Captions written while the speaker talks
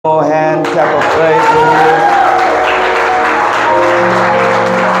more hand clap of praise.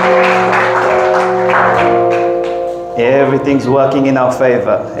 Everything's working in our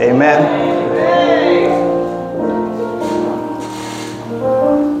favor. Amen.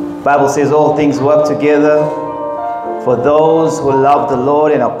 Bible says all things work together for those who love the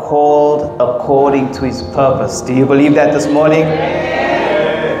Lord and are called according to his purpose. Do you believe that this morning?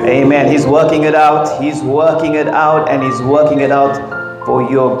 Amen. He's working it out. He's working it out, and he's working it out for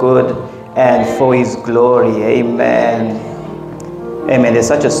your good and for his glory. Amen. Amen. There's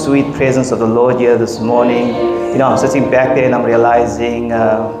such a sweet presence of the Lord here this morning. You know, I'm sitting back there and I'm realizing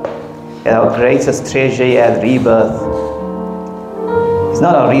that our greatest treasure here at Rebirth is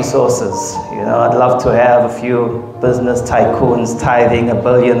not our resources. You know, I'd love to have a few business tycoons tithing R1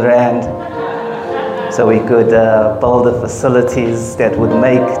 billion so we could build the facilities that would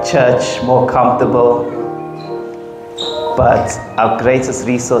make church more comfortable. But our greatest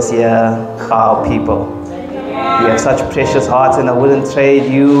resource here are our people. We have such precious hearts, and I wouldn't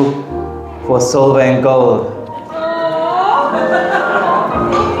trade you for silver and gold.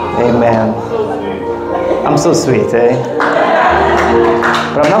 Amen. I'm so sweet, eh?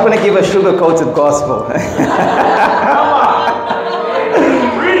 But I'm not going to give a sugar-coated gospel.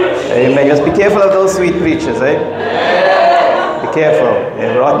 Amen. Just be careful of those sweet preachers, eh? Be careful. They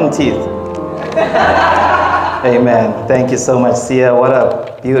have rotten teeth. Amen. Thank you so much, Sia. What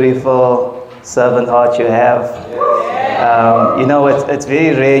a beautiful servant heart you have. You know, it's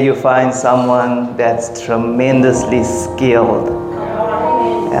very rare you find someone that's tremendously skilled,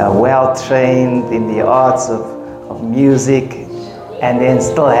 well-trained in the arts of music, and then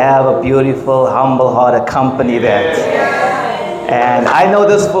still have a beautiful, humble heart accompany that. And I know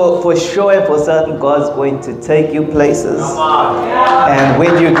this for sure and for certain, God's going to take you places. And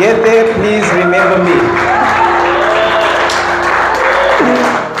when you get there, please remember me.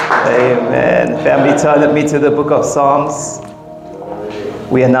 Amen. Family, turn with me to the book of Psalms.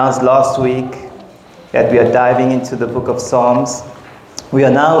 We announced last week that we are diving into the book of Psalms. We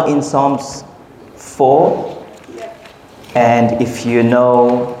are now in Psalms 4. And if you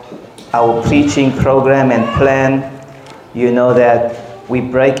know our preaching program and plan, you know that we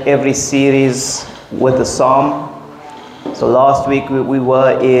break every series with a psalm. So last week we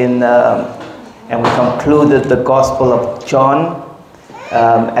were in, and we concluded the Gospel of John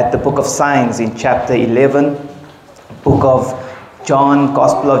at the book of Signs in chapter 11. Book of John,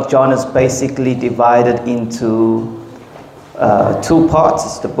 Gospel of John is basically divided into two parts.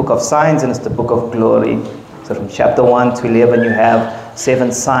 It's the book of signs and it's the book of glory. So from chapter 1 to 11 you have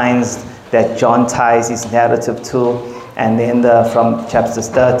 7 signs that John ties his narrative to. And then from chapters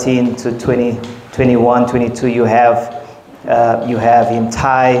 13 to 20, 21, 22 you have him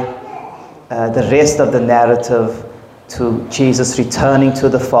tie the rest of the narrative to Jesus returning to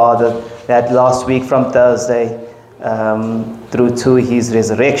the Father, that last week from Thursday through to his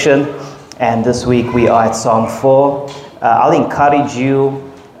resurrection. And this week we are at Psalm 4. I'll encourage you,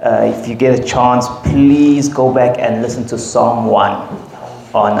 if you get a chance, please go back and listen to Psalm 1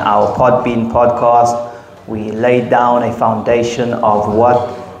 on our Podbean podcast. We laid down a foundation of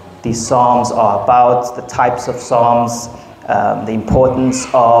what these Psalms are about, the types of Psalms, the importance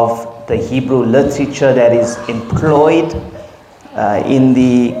of the Hebrew literature that is employed in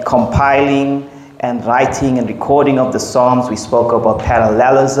the compiling and writing and recording of the Psalms. We spoke about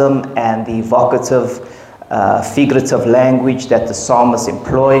parallelism and the evocative, figurative language that the psalmists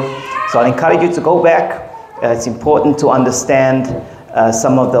employ. So I encourage you to go back. It's important to understand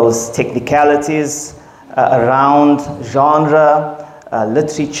some of those technicalities around genre,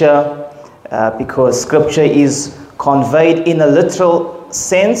 literature, because scripture is conveyed in a literal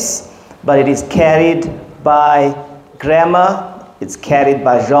sense, but it is carried by grammar, it's carried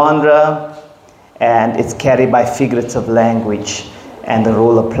by genre, and it's carried by figurative language. And the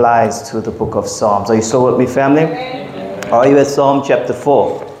rule applies to the book of Psalms. Are you still with me, family? Are you at Psalm chapter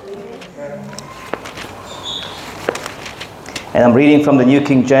 4? And I'm reading from the New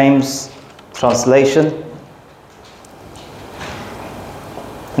King James translation.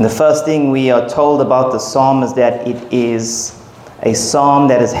 And the first thing we are told about the psalm is that it is a psalm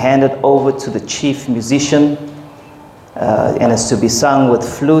that is handed over to the chief musician and is to be sung with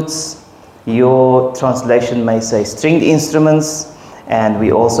flutes. Your translation may say stringed instruments, and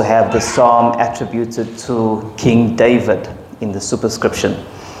we also have the psalm attributed to King David in the superscription.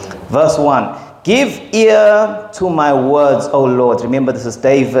 Verse 1, give ear to my words, O Lord. Remember, this is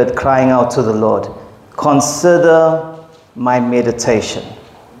David crying out to the Lord. Consider my meditation.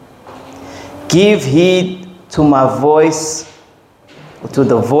 Give heed to my voice, to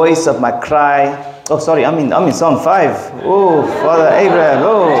the voice of my cry. I'm in Psalm 5. Oh, Father Abraham.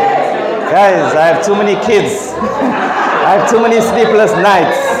 Oh, guys, I have too many kids. I have too many sleepless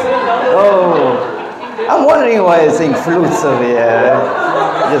nights. Oh, I'm wondering why I sing flutes over here.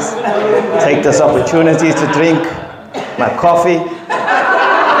 Just take this opportunity to drink my coffee.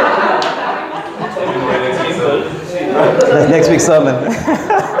 That's next week's sermon.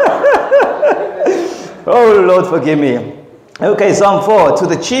 Oh, Lord, forgive me. Okay, Psalm 4. To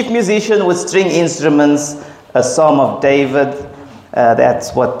the chief musician with string instruments, a psalm of David.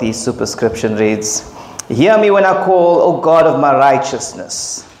 That's what the superscription reads. Hear me when I call, O God of my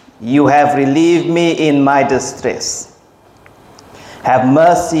righteousness. You have relieved me in my distress. Have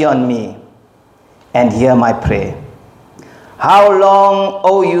mercy on me and hear my prayer. How long,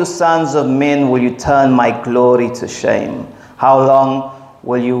 O you sons of men, will you turn my glory to shame? How long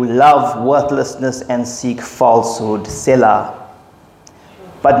will you love worthlessness and seek falsehood? Selah.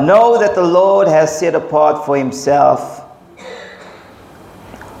 But know that the Lord has set apart for himself,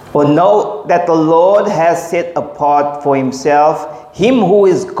 or know that the Lord has set apart for himself him who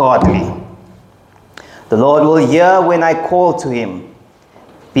is godly. The Lord will hear when I call to him.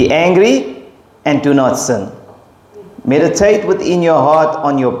 Be angry and do not sin. Meditate within your heart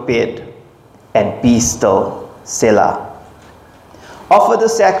on your bed and be still. Selah. Offer the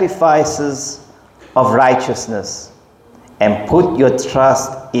sacrifices of righteousness and put your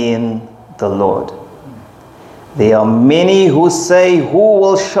trust in the Lord. There are many who say, who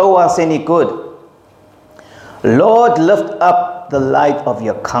will show us any good? Lord, lift up the light of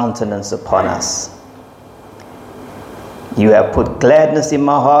your countenance upon us. You have put gladness in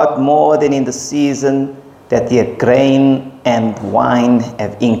my heart more than in the season that their grain and wine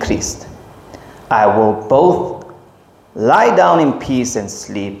have increased. I will both lie down in peace and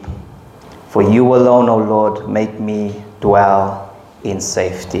sleep, for you alone, O Lord, make me dwell in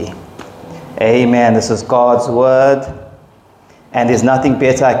safety. Amen. This is God's word, and there's nothing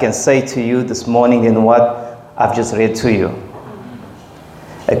better I can say to you this morning than what I've just read to you.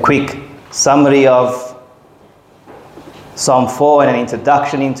 A quick summary of Psalm 4 and an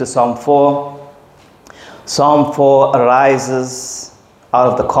introduction into Psalm 4. Psalm 4 arises out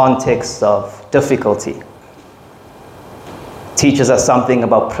of the context of difficulty. Teaches us something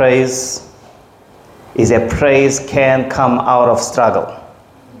about praise, is that praise can come out of struggle.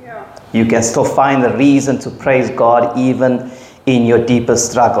 Yeah. You can still find a reason to praise God even in your deepest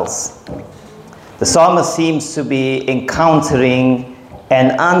struggles. The psalmist seems to be encountering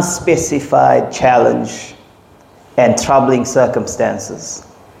an unspecified challenge and troubling circumstances.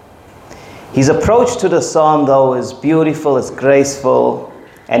 His approach to the psalm, though, is beautiful, it's graceful,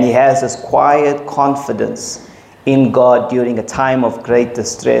 and he has this quiet confidence in God during a time of great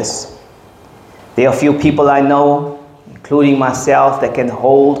distress. There are few people I know, including myself, that can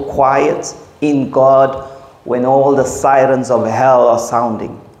hold quiet in God when all the sirens of hell are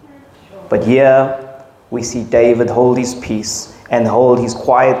sounding. But here we see David hold his peace and hold his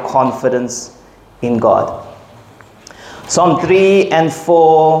quiet confidence in God. Psalm 3 and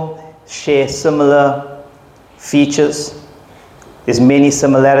 4 share similar features. There's many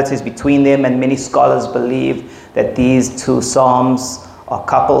similarities between them, and many scholars believe that these two psalms are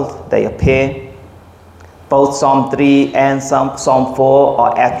coupled, they are pair. Both Psalm 3 and Psalm 4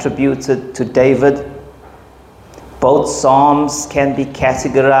 are attributed to David. Both psalms can be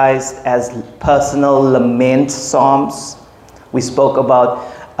categorized as personal lament psalms. We spoke about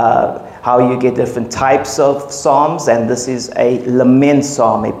how you get different types of psalms, and this is a lament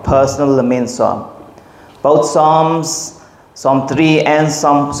psalm, a personal lament psalm. Both psalms, Psalm 3 and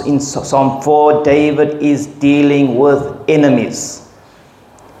in Psalm 4, David is dealing with enemies.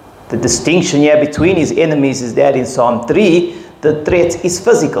 The distinction here between his enemies is that in Psalm 3, the threat is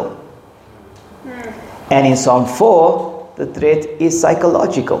physical. And in Psalm 4, the threat is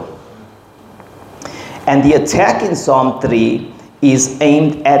psychological. And the attack in Psalm 3 is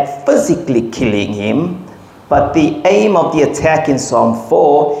aimed at physically killing him, but the aim of the attack in Psalm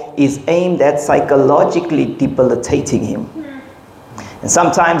 4 is aimed at psychologically debilitating him. And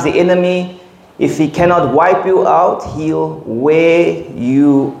sometimes the enemy, if he cannot wipe you out, he'll wear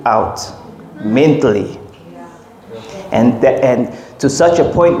you out mentally. And to such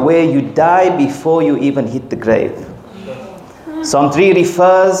a point where you die before you even hit the grave. Psalm 3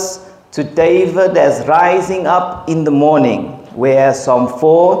 refers to David as rising up in the morning, whereas Psalm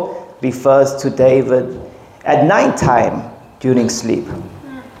 4 refers to David at nighttime during sleep.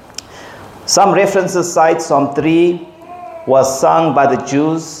 Some references cite Psalm 3 was sung by the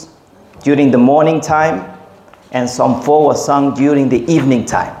Jews during the morning time, and Psalm 4 was sung during the evening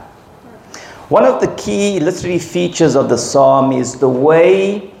time. One of the key literary features of the psalm is the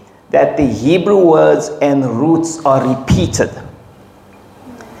way that the Hebrew words and roots are repeated.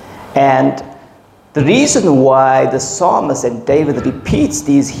 And the reason why the psalmist and David repeats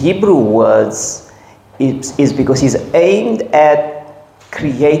these Hebrew words is because he's aimed at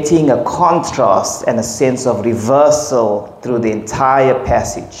creating a contrast and a sense of reversal through the entire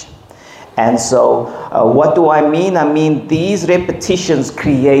passage. And so what do I mean? I mean these repetitions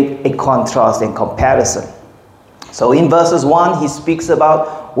create a contrast and comparison. So in verses 1, he speaks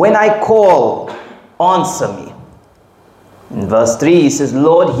about, when I call, answer me. In verse 3, he says,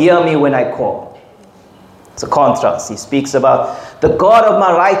 Lord, hear me when I call. It's a contrast. He speaks about the God of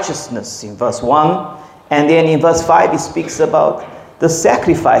my righteousness in verse 1. And then in verse 5, he speaks about the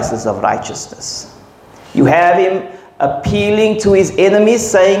sacrifices of righteousness. You have him appealing to his enemies,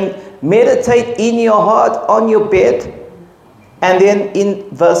 saying, meditate in your heart on your bed. And then in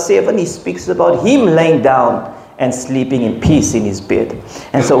verse 7, he speaks about him laying down and sleeping in peace in his bed.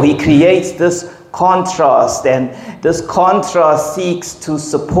 And so he creates this contrast, and this contrast seeks to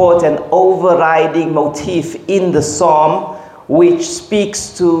support an overriding motif in the psalm, which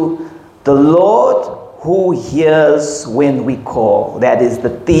speaks to the Lord who hears when we call. That is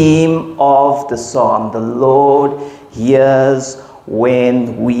the theme of the psalm. The Lord hears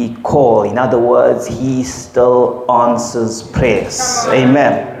when we call. In other words, he still answers prayers.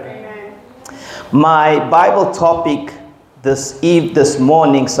 Amen. My Bible topic this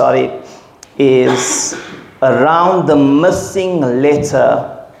morning, is around the missing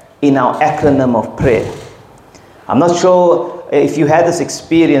letter in our acronym of prayer. I'm not sure if you had this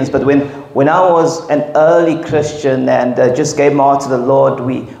experience, but when I was an early Christian and just gave my heart to the Lord,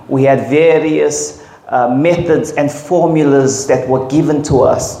 we had various methods and formulas that were given to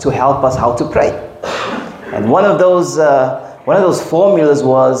us to help us how to pray. And one of those formulas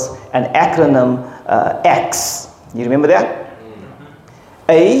was an acronym X. You remember that?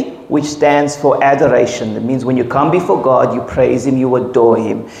 A, which stands for adoration. It means when you come before God, you praise him, you adore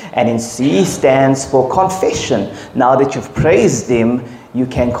him. And in C stands for confession. Now that you've praised him, you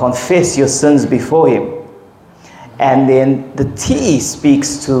can confess your sins before him. And then the T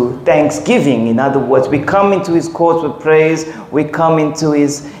speaks to thanksgiving. In other words, we come into his courts with praise. We come into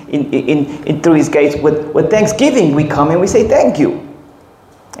his through his gates with thanksgiving. We come and we say thank you.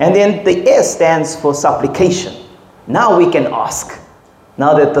 And then the S stands for supplication. Now we can ask.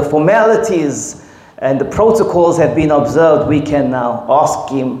 Now that the formalities and the protocols have been observed, we can now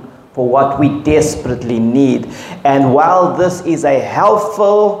ask him for what we desperately need. And while this is a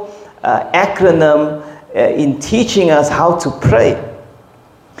helpful acronym in teaching us how to pray,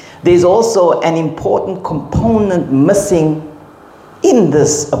 there's also an important component missing in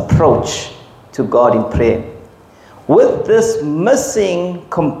this approach to God in prayer. With this missing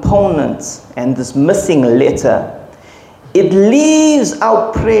component and this missing letter, it leaves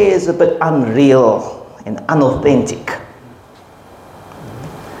our prayers a bit unreal and unauthentic.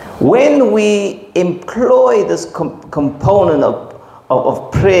 When we employ this component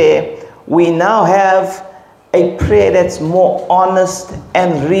of prayer, we now have a prayer that's more honest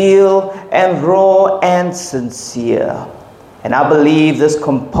and real and raw and sincere. And I believe this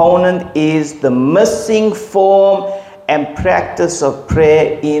component is the missing form and practice of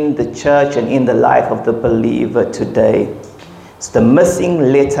prayer in the church and in the life of the believer today. It's the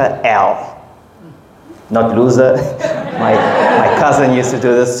missing letter L. Not loser. My cousin used to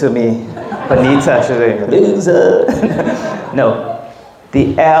do this to me. Bonita, she's like, loser. No.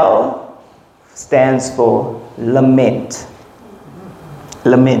 The L stands for lament.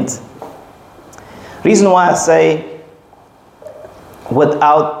 Lament. Reason why I say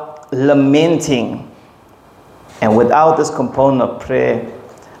without lamenting and without this component of prayer,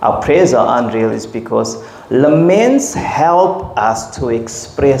 our prayers are unreal, is because laments help us to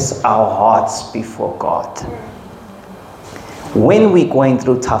express our hearts before God when we're going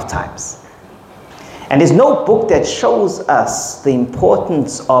through tough times. And there's no book that shows us the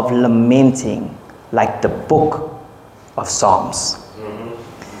importance of lamenting like the book of Psalms.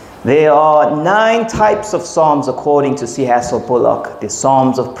 There are 9 types of psalms according to C. Hassel Bullock. There's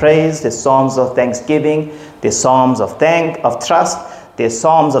psalms of praise, there's psalms of thanksgiving, there's psalms of trust, there's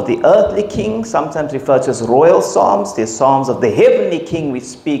psalms of the earthly king, sometimes referred to as royal psalms. There's psalms of the heavenly king, which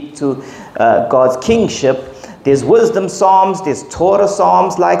speak to God's kingship. There's wisdom psalms, there's Torah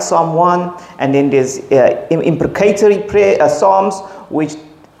psalms like Psalm 1, and then there's imprecatory prayer psalms, which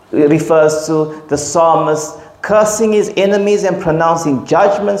refers to the psalmist cursing his enemies and pronouncing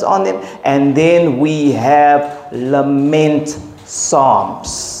judgments on them. And then we have lament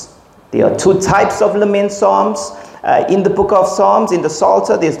psalms. There are 2 types of lament psalms in the book of Psalms. In the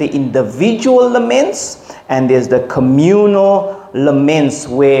Psalter, there's the individual laments and there's the communal laments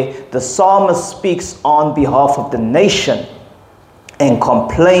where the psalmist speaks on behalf of the nation and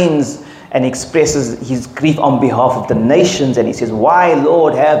complains and expresses his grief on behalf of the nations. And he says, why,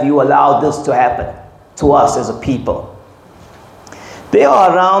 Lord, have you allowed this to happen to us as a people? There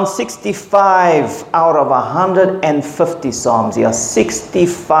are around 65 out of 150 psalms. There are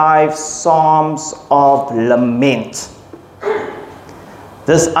 65 psalms of lament.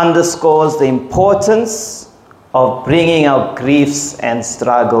 This underscores the importance of bringing our griefs and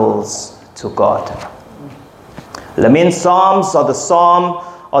struggles to God. Lament psalms are the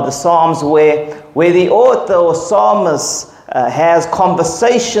psalms where the author or psalmist has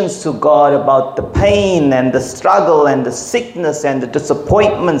conversations to God about the pain and the struggle and the sickness and the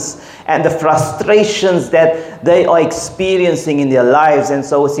disappointments and the frustrations that they are experiencing in their lives. And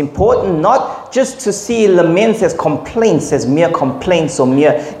so it's important not just to see laments as complaints, as mere complaints or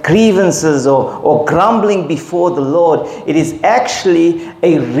mere grievances or grumbling before the Lord. It is actually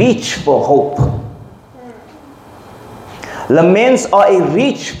a reach for hope. Laments are a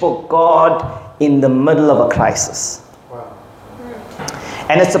reach for God in the middle of a crisis.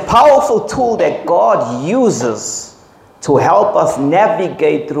 And it's a powerful tool that God uses to help us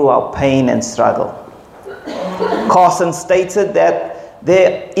navigate through our pain and struggle. Carson stated that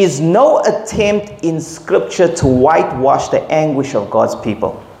there is no attempt in Scripture to whitewash the anguish of God's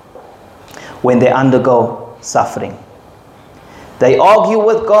people when they undergo suffering. They argue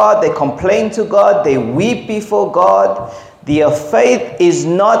with God, they complain to God, they weep before God. Their faith is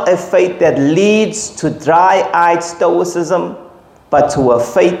not a faith that leads to dry-eyed stoicism, but to a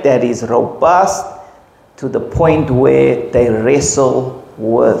faith that is robust to the point where they wrestle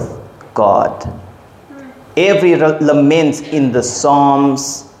with God. Every lament in the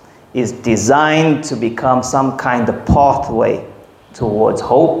Psalms is designed to become some kind of pathway towards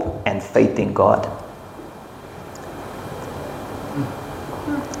hope and faith in God.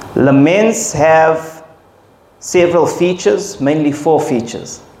 Laments have several features, mainly 4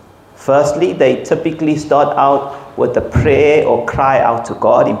 features. Firstly, they typically start out with a prayer or cry out to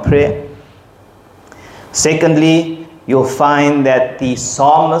God in prayer. Secondly, you'll find that the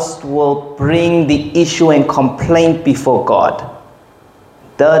psalmist will bring the issue and complaint before God.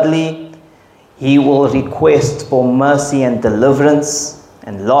 Thirdly, he will request for mercy and deliverance.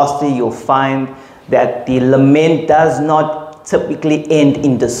 And lastly, you'll find that the lament does not typically end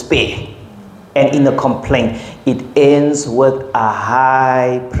in despair and in a complaint. It ends with a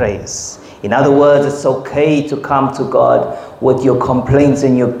high praise. In other words, it's okay to come to God with your complaints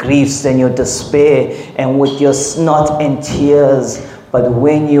and your griefs and your despair and with your snot and tears. But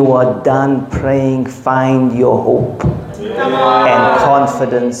when you are done praying, find your hope and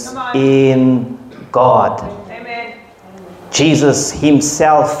confidence in God. Amen. Jesus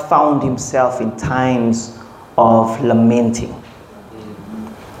himself found himself in times of lamenting.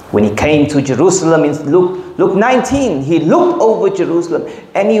 When he came to Jerusalem in Luke 19, he looked over Jerusalem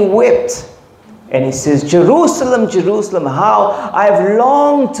and he wept. And he says, Jerusalem, Jerusalem, how I've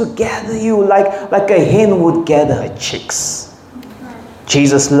longed to gather you like a hen would gather her chicks.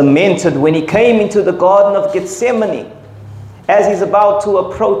 Jesus lamented when he came into the Garden of Gethsemane. As he's about to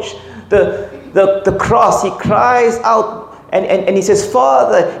approach the cross, he cries out and he says,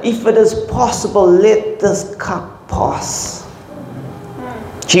 Father, if it is possible, let this cup pass.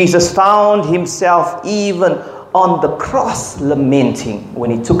 Jesus found himself even on the cross lamenting when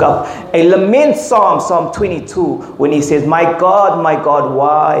he took up a lament psalm, Psalm 22, when he says, my God,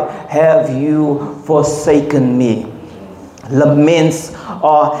 why have you forsaken me? Laments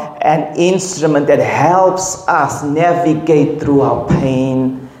are an instrument that helps us navigate through our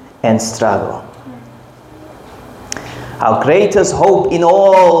pain and struggle. Our greatest hope in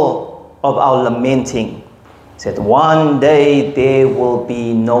all of our lamenting is that one day there will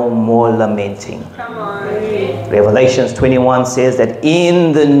be no more lamenting. Come on. Revelations 21 says that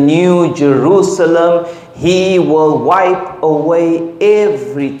in the new Jerusalem, he will wipe away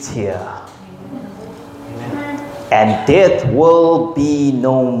every tear. And death will be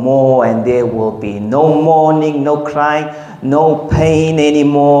no more, and there will be no mourning, no crying, no pain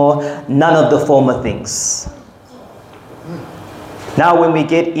anymore, none of the former things. Now when we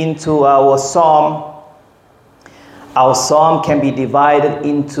get into our psalm can be divided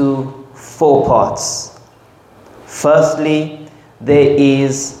into 4 parts. Firstly, there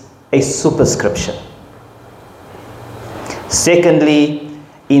is a superscription. Secondly,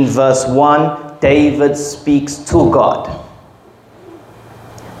 in verse 1, David speaks to God.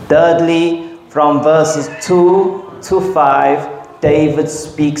 Thirdly, from verses 2 to 5, David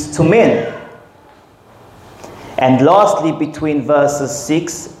speaks to men. And lastly, between verses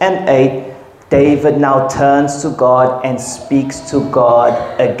 6 and 8, David now turns to God and speaks to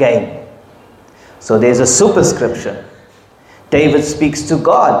God again. So there's a superscription. David speaks to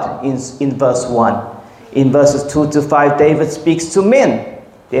God in verse 1. In verses 2 to 5, David speaks to men.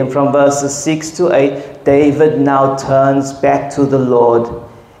 Then from verses 6 to 8, David now turns back to the Lord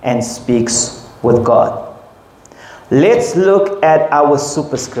and speaks with God. Let's look at our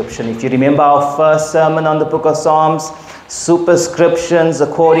superscription. If you remember our first sermon on the book of Psalms, superscriptions,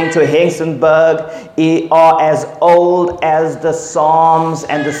 according to Hengstenberg, are as old as the Psalms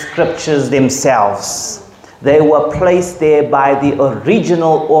and the scriptures themselves. They were placed there by the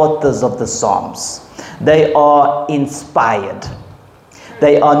original authors of the Psalms. They are inspired.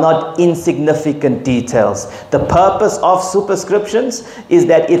 They are not insignificant details. The purpose of superscriptions is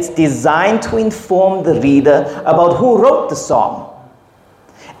that it's designed to inform the reader about who wrote the psalm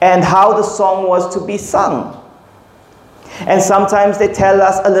and how the song was to be sung. And sometimes they tell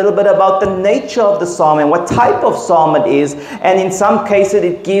us a little bit about the nature of the psalm and what type of psalm it is. And in some cases,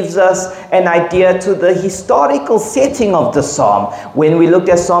 it gives us an idea to the historical setting of the psalm. When we looked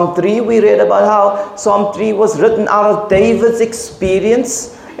at Psalm 3, we read about how Psalm 3 was written out of David's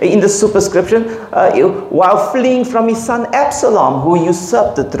experience in the superscription while fleeing from his son Absalom, who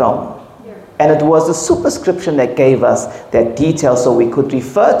usurped the throne. And it was the superscription that gave us that detail so we could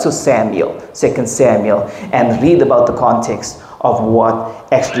refer to Samuel, 2 Samuel, and read about the context of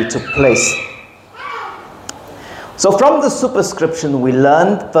what actually took place. So from the superscription, we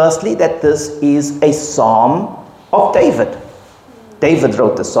learned firstly that this is a psalm of David. David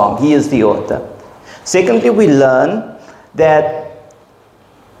wrote the psalm. He is the author. Secondly, we learn that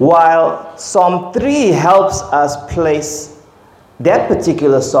while Psalm 3 helps us place that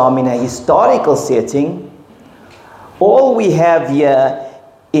particular psalm in a historical setting, all we have here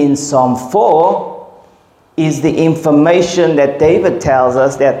in Psalm 4 is the information that David tells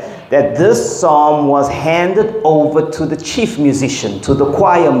us that this psalm was handed over to the chief musician, to the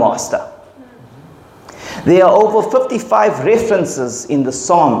choir master. There are over 55 references in the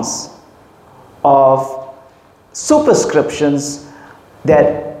Psalms of superscriptions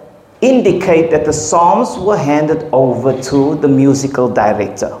that indicate that the psalms were handed over to the musical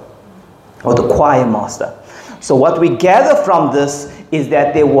director or the choir master. So what we gather from this is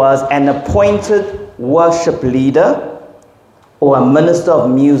that there was an appointed worship leader or a minister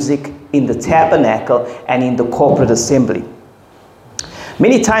of music in the tabernacle and in the corporate assembly.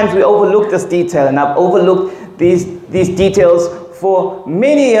 Many times we overlook this detail, and I've overlooked these details for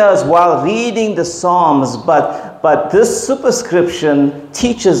many years while reading the Psalms, but this superscription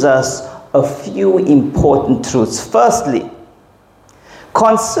teaches us a few important truths. Firstly,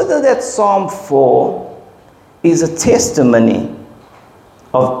 consider that Psalm 4 is a testimony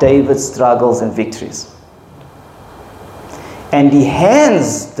of David's struggles and victories. And he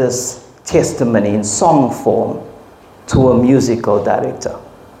hands this testimony in song form to a musical director.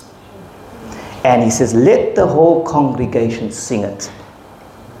 And he says, let the whole congregation sing it.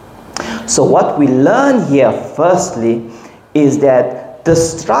 So what we learn here, firstly, is that the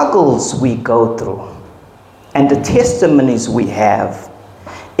struggles we go through and the testimonies we have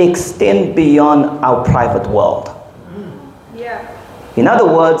extend beyond our private world. Yeah. In other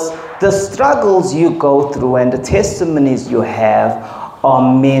words, the struggles you go through and the testimonies you have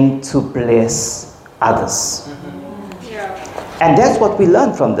are meant to bless others. Yeah. And that's what we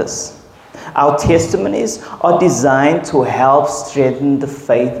learn from this. Our testimonies are designed to help strengthen the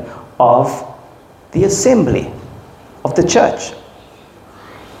faith of the assembly, of the church.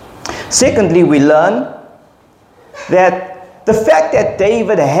 Secondly, we learn that the fact that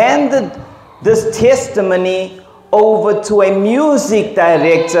David handed this testimony over to a music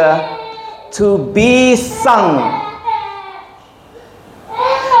director to be sung.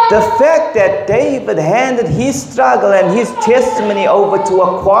 The fact that David handed his struggle and his testimony over to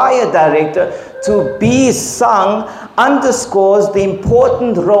a choir director to be sung underscores the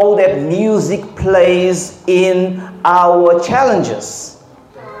important role that music plays in our challenges.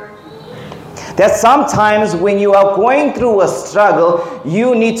 That sometimes when you are going through a struggle,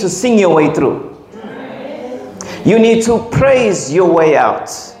 you need to sing your way through. You need to praise your way out.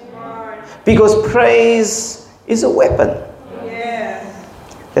 Because praise is a weapon.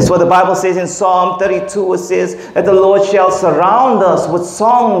 That's what the Bible says in Psalm 32. It says that the Lord shall surround us with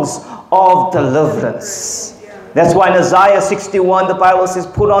songs of deliverance. That's why in Isaiah 61, the Bible says,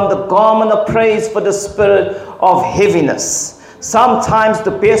 put on the garment of praise for the spirit of heaviness. Sometimes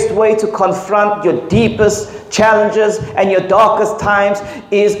the best way to confront your deepest challenges and your darkest times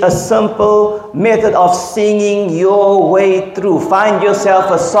is a simple method of singing your way through. Find yourself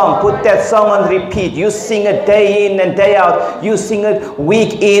a song. Put that song on repeat. You sing it day in and day out. You sing it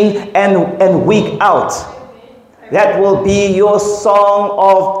week in and week out. That will be your song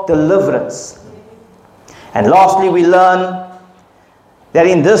of deliverance. And lastly, we learn that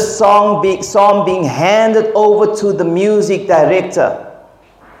in this psalm being handed over to the music director,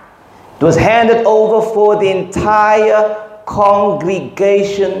 it was handed over for the entire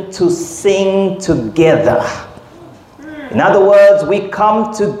congregation to sing together. In other words, we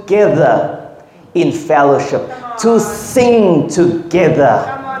come together in fellowship to sing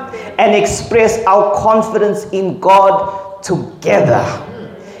together and express our confidence in God together.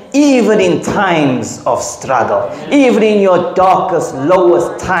 Even in times of struggle, even in your darkest,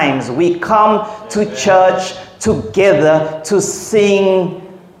 lowest times, we come to church together to sing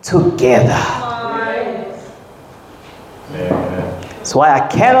together. That's why I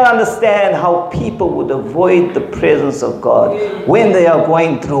cannot understand how people would avoid the presence of God when they are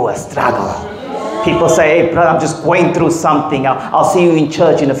going through a struggle. People say, hey, brother, I'm just going through something. I'll see you in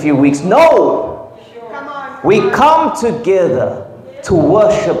church in a few weeks. No! We come together to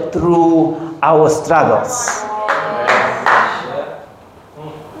worship through our struggles.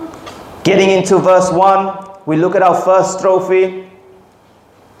 Getting into verse 1, we look at our first trophy.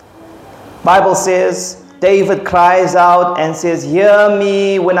 Bible says, David cries out and says, hear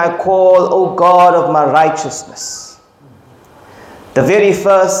me when I call, O God of my righteousness. The very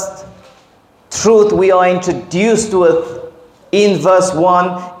first truth we are introduced with in verse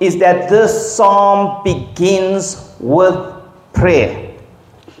 1 is that this psalm begins with prayer.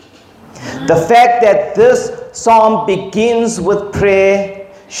 The fact that this psalm begins with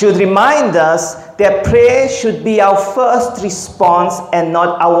prayer should remind us that prayer should be our first response and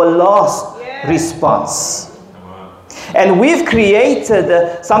not our last response. And we've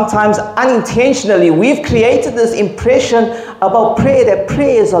created, sometimes unintentionally, we've created this impression about prayer, that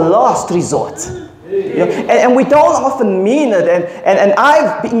prayer is a last resort. And we don't often mean it, and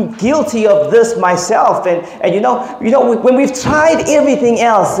I've been guilty of this myself. And you know, when we've tried everything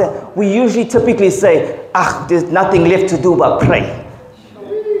else, we usually typically say, there's nothing left to do but pray.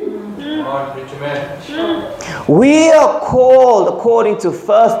 We are called, according to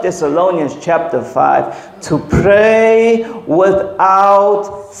 1 Thessalonians chapter 5, to pray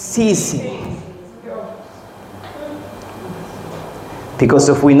without ceasing. Because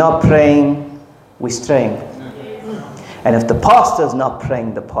if we're not praying, we're straying. And if the pastor's not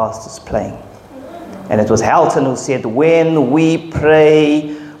praying, the pastor's playing. And it was Halton who said, when we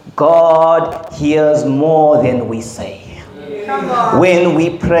pray, God hears more than we say. When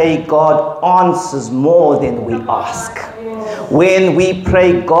we pray, God answers more than we ask. When we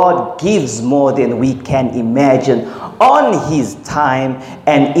pray, God gives more than we can imagine on His time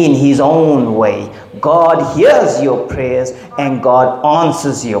and in His own way. God hears your prayers and God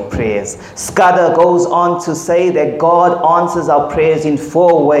answers your prayers. Scudder goes on to say that God answers our prayers in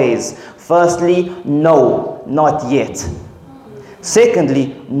 4 ways. Firstly, no, not yet.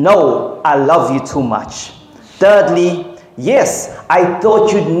 Secondly, no, I love you too much. Thirdly, yes, I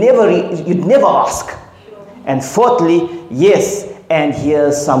thought you'd never ask. And fourthly, yes, and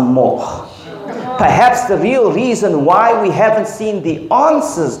here's some more. Perhaps the real reason why we haven't seen the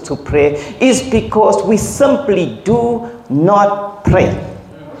answers to prayer is because we simply do not pray.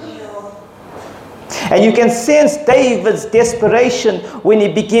 And you can sense David's desperation when he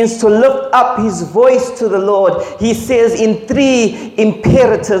begins to lift up his voice to the Lord. He says in 3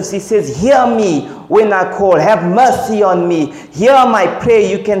 imperatives, he says, hear me when I call, have mercy on me, hear my prayer.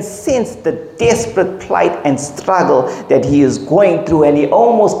 You can sense the desperate plight and struggle that he is going through, and he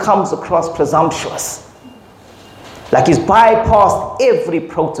almost comes across presumptuous, like he's bypassed every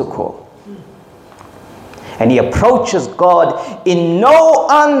protocol. And he approaches God in no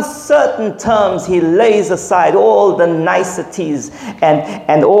uncertain terms. He lays aside all the niceties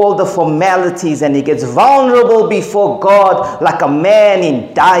and all the formalities, and he gets vulnerable before God like a man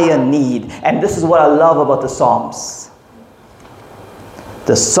in dire need. And this is what I love about the Psalms.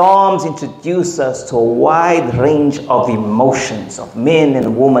 The Psalms introduce us to a wide range of emotions of men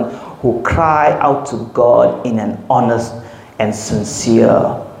and women who cry out to God in an honest and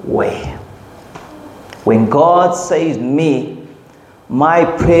sincere way. When God saved me, my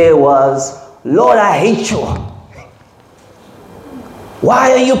prayer was, Lord, I hate you.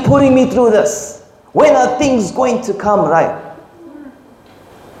 Why are you putting me through this? When are things going to come right?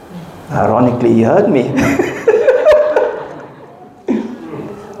 Ironically, He heard me.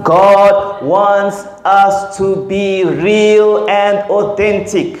 God wants us to be real and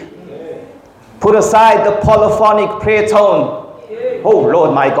authentic. Put aside the polyphonic prayer tone. Oh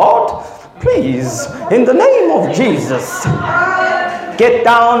Lord my God, please, in the name of Jesus. Get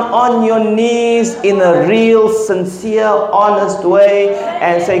down on your knees in a real, sincere, honest way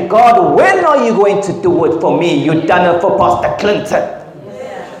and say, God, when are you going to do it for me? You've done it for Pastor Clinton.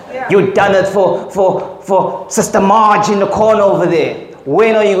 You've done it for Sister Marge in the corner over there.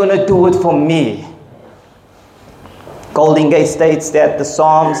 When are you going to do it for me? Golden Gate states that the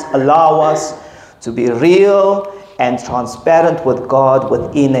Psalms allow us to be real and transparent with God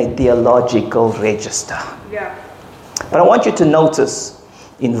within a theological register. Yeah. But I want you to notice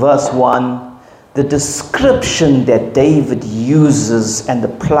in verse 1 the description that David uses and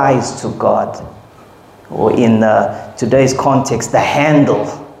applies to God, or in today's context, the handle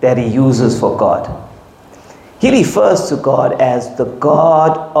that he uses for God. He refers to God as the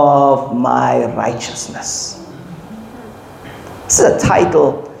God of my righteousness. This is a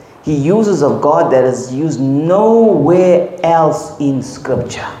title he uses of God that is used nowhere else in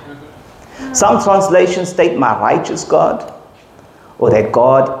Scripture. Some translations state my righteous God, or that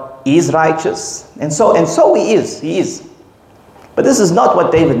God is righteous, and so he is. But this is not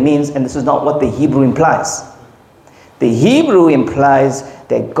what David means, and this is not what the Hebrew implies. The Hebrew implies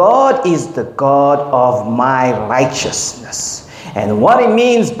that God is the God of my righteousness. And what it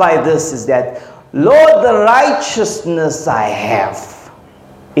means by this is that, Lord, the righteousness I have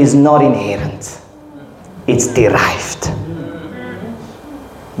is not inherent. It's derived.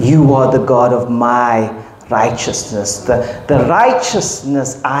 You are the God of my righteousness. The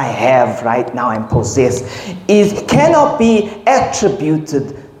righteousness I have right now and possess cannot be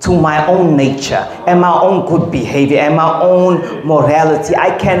attributed to my own nature and my own good behavior and my own morality.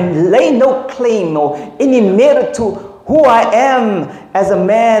 I can lay no claim or any merit to who I am as a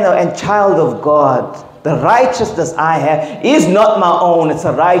man and child of God. The righteousness I have is not my own. It's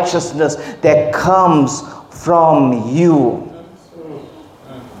a righteousness that comes from you.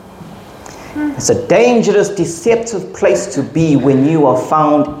 It's a dangerous, deceptive place to be when you are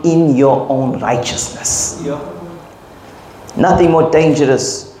found in your own righteousness. Nothing more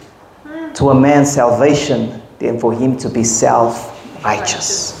dangerous to a man's salvation than for him to be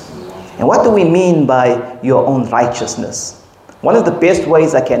self-righteous. And what do we mean by your own righteousness? One of the best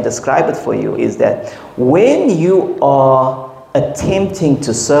ways I can describe it for you is that when you are attempting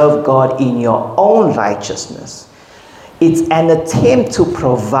to serve God in your own righteousness, it's an attempt to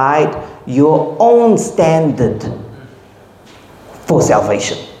provide your own standard for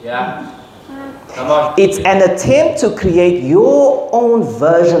salvation. Yeah. Come on. It's an attempt to create your own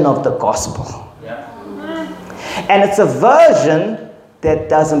version of the gospel. Yeah. And it's a version that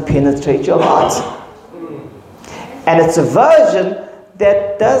doesn't penetrate your heart. And it's a version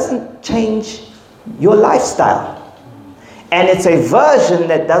that doesn't change your lifestyle. And it's a version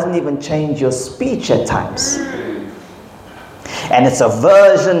that doesn't even change your speech at times. And it's a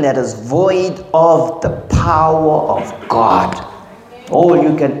version that is void of the power of God. All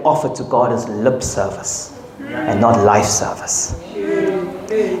you can offer to God is lip service and not life service.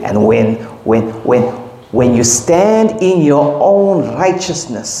 And when you stand in your own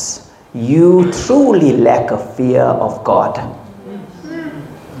righteousness, you truly lack a fear of God.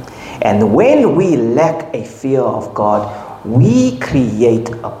 And when we lack a fear of God, we create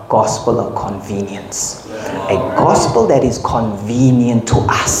a gospel of convenience. A gospel that is convenient to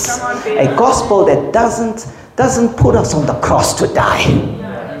us. A gospel that doesn't put us on the cross to die.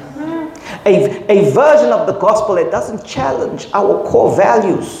 A version of the gospel that doesn't challenge our core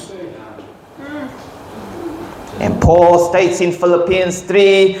values. And Paul states in Philippians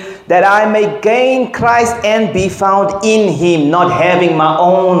 3 that I may gain Christ and be found in him, not having my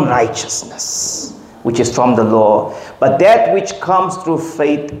own righteousness, which is from the law, but that which comes through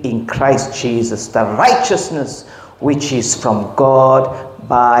faith in Christ Jesus, the righteousness which is from God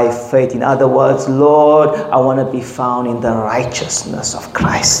by faith. In other words, Lord, I want to be found in the righteousness of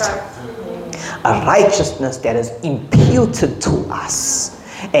Christ. A righteousness that is imputed to us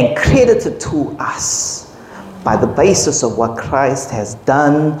and credited to us by the basis of what Christ has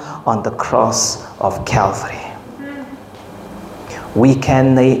done on the cross of Calvary. We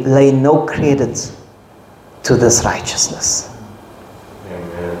can lay no credit to this righteousness.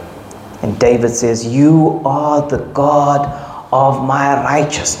 Amen. And David says, you are the God of my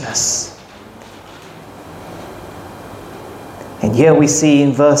righteousness. And here we see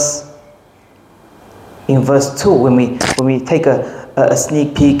in verse 2, when we take a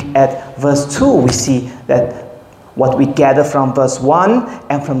sneak peek at verse 2, we see that what we gather from verse 1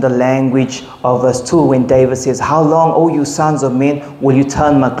 and from the language of verse 2 when David says, "How long, O you sons of men, will you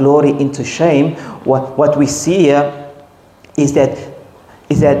turn my glory into shame?" What we see here is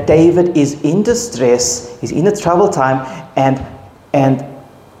that David is in distress, he's in a trouble time, and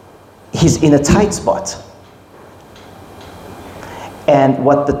he's in a tight spot. And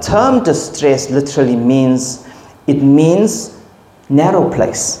what the term distress literally means, it means narrow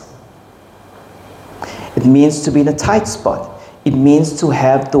place. It means to be in a tight spot. It means to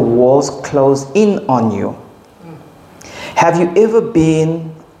have the walls closed in on you. Have you ever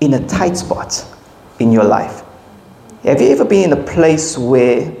been in a tight spot in your life? Have you ever been in a place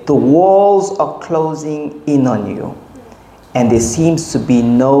where the walls are closing in on you and there seems to be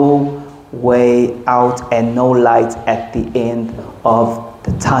no way out and no light at the end of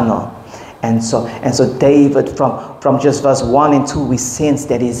the tunnel? And so David, from just verse 1 and 2, we sense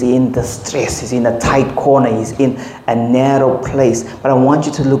that he's in distress, he's in a tight corner, he's in a narrow place. But I want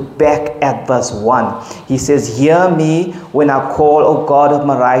you to look back at verse 1. He says, "Hear me when I call, O God of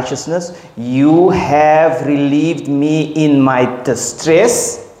my righteousness. You have relieved me in my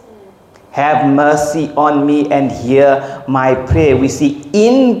distress. Have mercy on me and hear my prayer." We see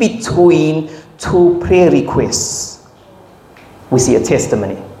in between two prayer requests, we see a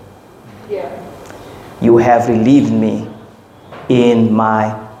testimony. You have relieved me in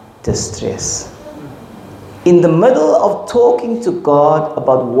my distress. In the middle of talking to God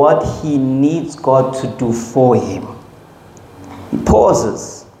about what he needs God to do for him, he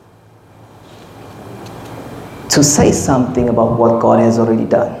pauses to say something about what God has already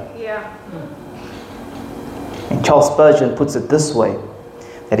done. And Charles Spurgeon puts it this way,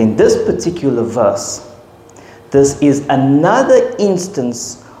 that in this particular verse, this is another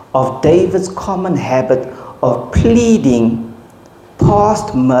instance of David's common habit of pleading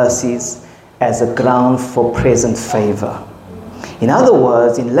past mercies as a ground for present favor. In other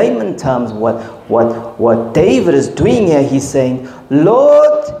words, in layman terms, what David is doing here, he's saying,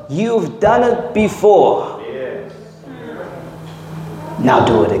 "Lord, you've done it before. Yes. Now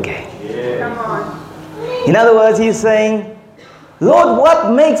do it again." Yes. Come on. In other words, he's saying, "Lord,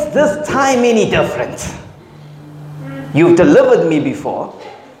 what makes this time any different? You've delivered me before.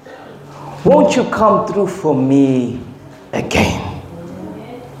 Won't you come through for me again?"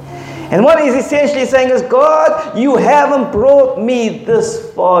 And what he's essentially saying is, "God, you haven't brought me this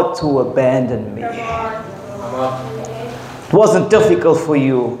far to abandon me. It wasn't difficult for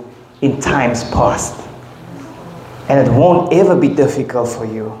you in times past. And it won't ever be difficult for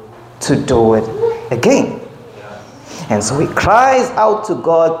you to do it again." And so he cries out to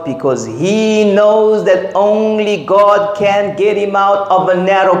God because he knows that only God can get him out of a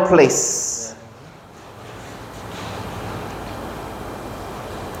narrow place.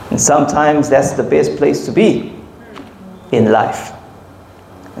 And sometimes that's the best place to be in life.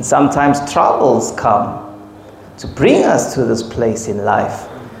 And sometimes troubles come to bring us to this place in life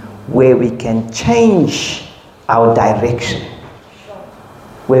where we can change our direction,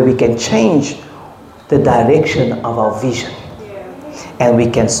 where we can change the direction of our vision, and we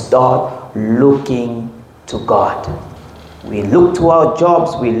can start looking to God. We look to our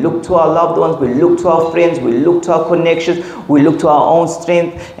jobs, we look to our loved ones, we look to our friends, we look to our connections, we look to our own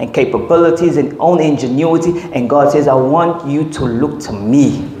strength and capabilities and own ingenuity, and God says, "I want you to look to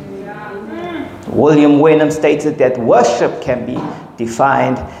me." William Wenham stated that worship can be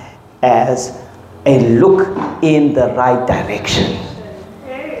defined as a look in the right direction.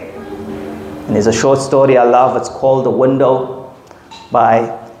 And there's a short story I love. It's called "The Window"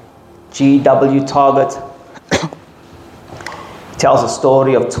 by G.W. Target. It tells a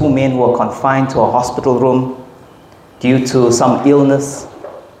story of two men who were confined to a hospital room due to some illness.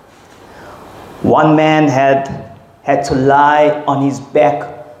 One man had to lie on his back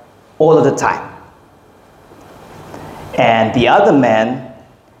all of the time. And the other man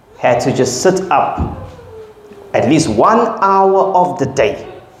had to just sit up at least 1 hour of the day,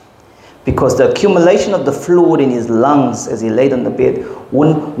 because the accumulation of the fluid in his lungs as he laid on the bed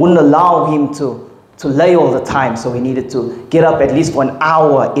wouldn't allow him to lay all the time, so he needed to get up at least for an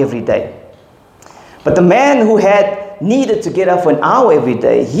hour every day. But the man who had needed to get up for an hour every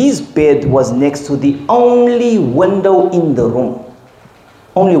day, his bed was next to the only window in the room.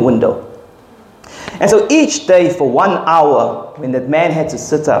 Only window. And so each day for 1 hour, when that man had to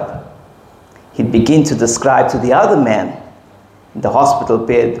sit up, he'd begin to describe to the other man in the hospital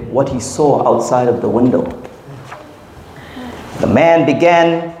bed what he saw outside of the window. The man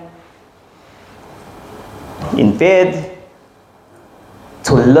began in bed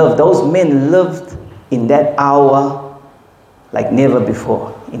to live. Those men lived in that hour like never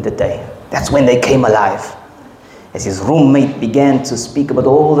before in the day. That's when they came alive. as his roommate began to speak about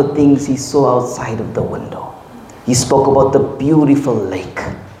all the things he saw outside of the window. He spoke about the beautiful lake.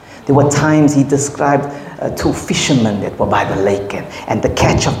 There were times he described 2 fishermen that were by the lake and the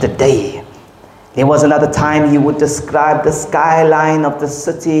catch of the day. There was another time he would describe the skyline of the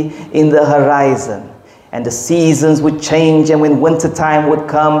city in the horizon. And the seasons would change, and when winter time would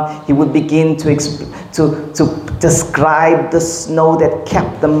come, he would begin to describe the snow that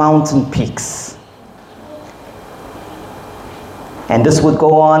capped the mountain peaks. And this would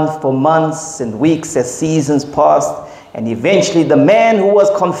go on for months and weeks as seasons passed, and eventually the man who was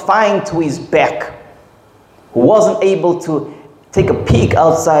confined to his back, who wasn't able to take a peek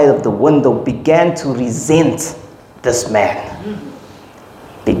outside of the window, began to resent this man.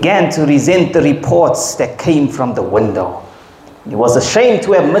 Began to resent the reports that came from the window. He was ashamed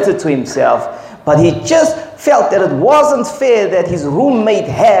to admit it to himself, but he just felt that it wasn't fair that his roommate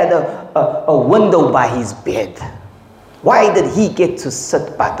had a window by his bed. Why did he get to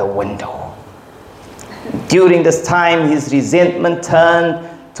sit by the window? During this time, his resentment turned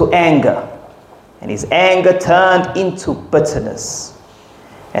to anger, and his anger turned into bitterness.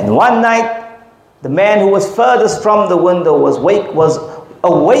 And one night, the man who was furthest from the window was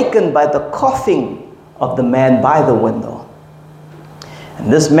awakened by the coughing of the man by the window.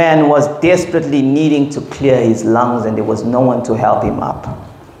 And this man was desperately needing to clear his lungs, and there was no one to help him up.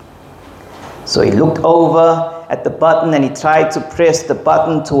 So he looked over at the button and he tried to press the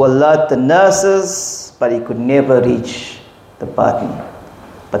button to alert the nurses, but he could never reach the button.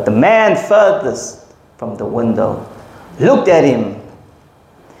 But the man furthest from the window looked at him,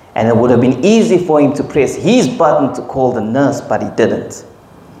 and it would have been easy for him to press his button to call the nurse, but he didn't.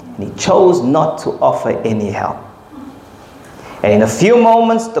 And he chose not to offer any help. And in a few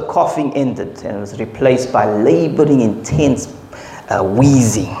moments, the coughing ended and was replaced by laboring, intense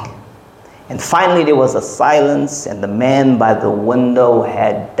wheezing. And finally, there was a silence, and the man by the window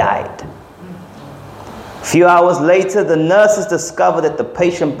had died. A few hours later, the nurses discovered that the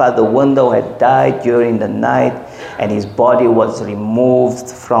patient by the window had died during the night, and his body was removed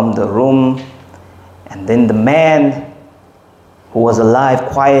from the room. And then the man who was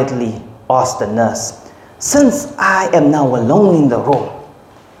alive quietly asked the nurse, "Since I am now alone in the room,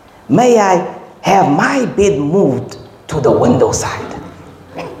 may I have my bed moved to the window side?"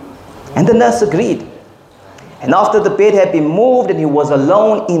 And the nurse agreed. And after the bed had been moved and he was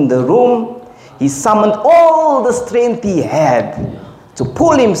alone in the room, he summoned all the strength he had to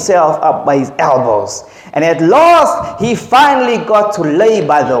pull himself up by his elbows. And at last, he finally got to lay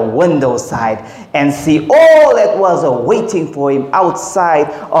by the window side and see all that was awaiting for him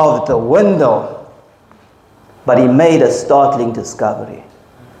outside of the window. But he made a startling discovery,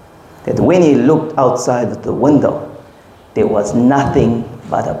 that when he looked outside of the window, there was nothing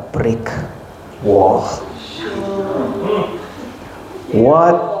but a brick wall.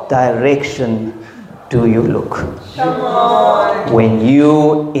 What direction do you look when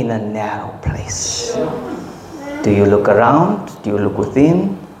you're in a narrow place? Do you look around? Do you look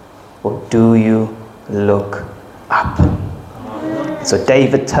within? Or do you look up? So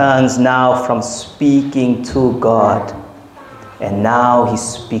David turns now from speaking to God, and now he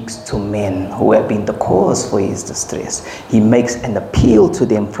speaks to men who have been the cause for his distress. He makes an appeal to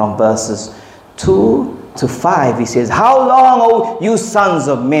them from verses 2 to 5. He says, "How long, O you sons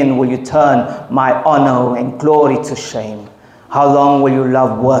of men, will you turn my honor and glory to shame? How long will you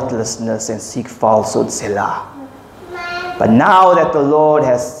love worthlessness and seek falsehood, Selah? But now that the Lord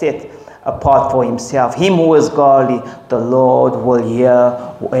has set apart for himself him who is godly, the Lord will hear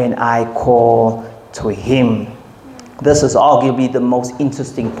when I call to him." This is arguably the most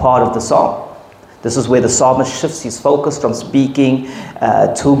interesting part of the psalm. This is where the psalmist shifts his focus from speaking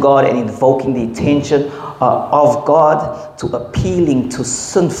to God and invoking the attention of God to appealing to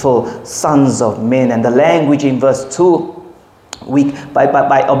sinful sons of men. And the language in verse 2,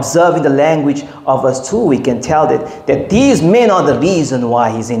 by observing the language of verse 2, we can tell that these men are the reason why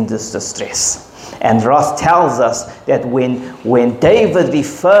he's in this distress. And Ross tells us that when David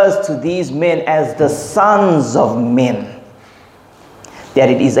refers to these men as the sons of men,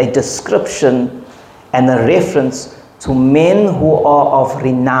 that it is a description and a reference to men who are of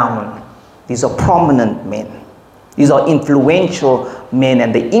renown. These are prominent men. These are influential men.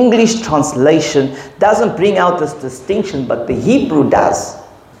 And the English translation doesn't bring out this distinction, but the Hebrew does.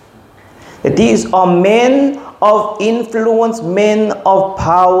 That these are men of influence, men of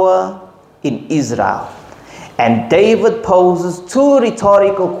power in Israel. And David poses 2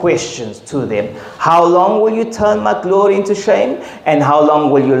 rhetorical questions to them. How long will you turn my glory into shame? And how long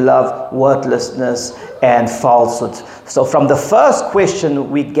will you love worthlessness and falsehood? So from the first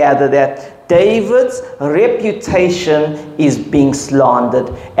question, we gather that David's reputation is being slandered,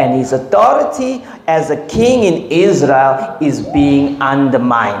 and his authority as a king in Israel is being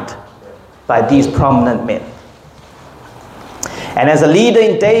undermined by these prominent men. And as a leader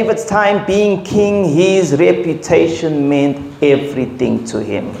in David's time, being king, his reputation meant everything to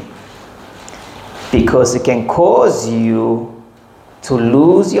him, because it can cause you to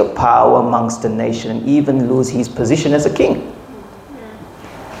lose your power amongst the nation and even lose his position as a king.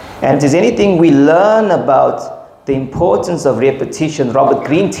 And if there's anything we learn about the importance of reputation, Robert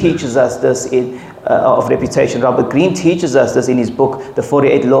Greene teaches us this of reputation. Robert Greene teaches us this in his book, The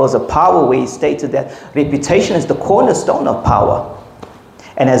 48 Laws of Power, where he stated that reputation is the cornerstone of power.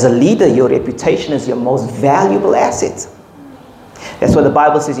 And as a leader, your reputation is your most valuable asset. That's what the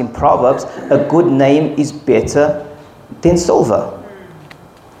Bible says in Proverbs, a good name is better than silver.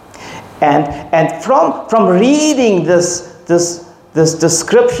 And from reading this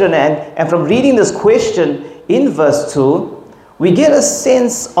description and from reading this question in verse 2, we get a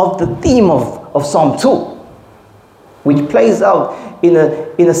sense of the theme of Psalm 2, which plays out in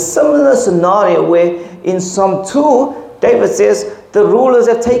a similar scenario where in Psalm 2, David says, the rulers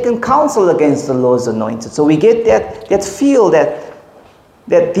have taken counsel against the Lord's anointed. So we get that feel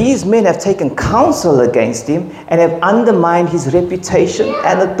that these men have taken counsel against him and have undermined his reputation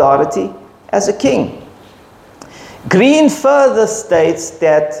and authority as a king. Greene further states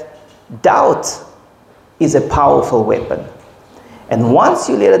that doubt is a powerful weapon. And once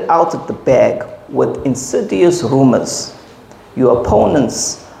you let it out of the bag with insidious rumors, your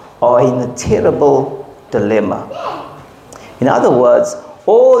opponents are in a terrible dilemma. In other words,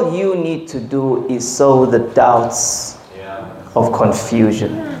 all you need to do is sow the doubts of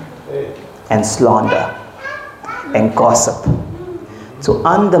confusion and slander and gossip to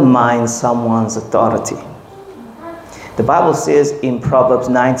undermine someone's authority. The Bible says in Proverbs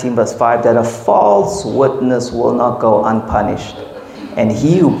 19 verse 5 that a false witness will not go unpunished, and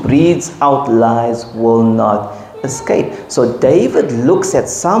he who breathes out lies will not escape. So David looks at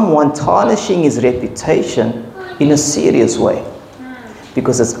someone tarnishing his reputation in a serious way,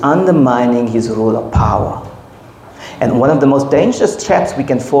 because it's undermining his rule of power. And one of the most dangerous traps we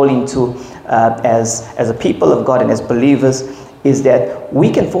can fall into as a people of God and as believers is that we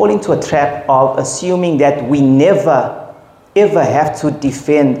can fall into a trap of assuming that we never ever have to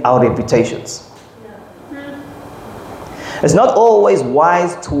defend our reputations. It's not always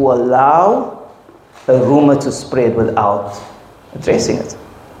wise to allow a rumor to spread without addressing it.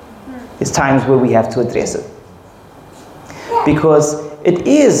 There's times where we have to address it, because it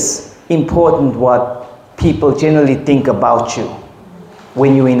is important what people generally think about you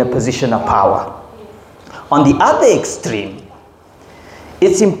when you're in a position of power. On the other extreme,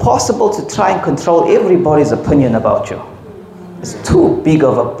 it's impossible to try and control everybody's opinion about you. It's too big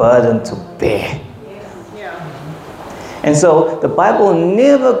of a burden to bear. And so the Bible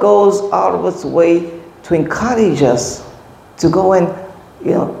never goes out of its way to encourage us to go and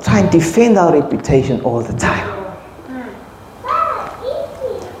try and defend our reputation all the time.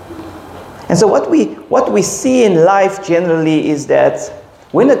 And so what we see in life generally is that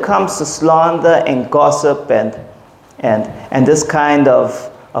when it comes to slander and gossip and this kind of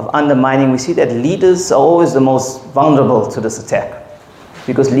undermining, we see that leaders are always the most vulnerable to this attack,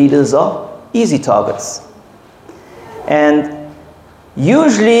 because leaders are easy targets. And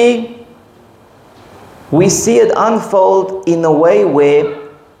usually we see it unfold in a way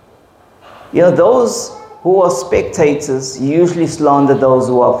where those who are spectators usually slander those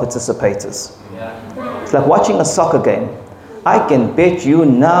who are participators. It's like watching a soccer game. I can bet you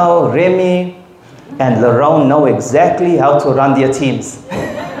now Remy and Laurent know exactly how to run their teams.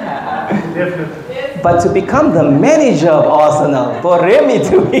 But to become the manager of Arsenal, for Remy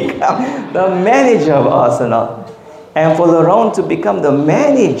to become the manager of Arsenal, and for Laurent to become the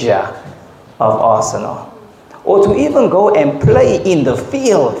manager of Arsenal, or to even go and play in the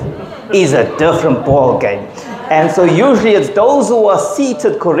field, is a different ball game. And so usually it's those who are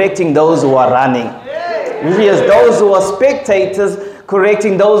seated correcting those who are running. Usually it's those who are spectators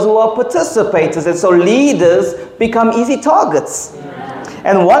correcting those who are participators. And so leaders become easy targets.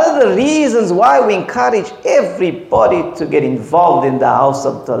 And one of the reasons why we encourage everybody to get involved in the house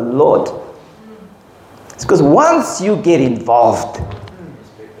of the Lord is because once you get involved,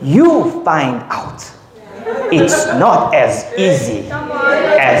 you find out it's not as easy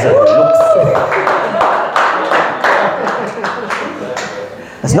as it looks.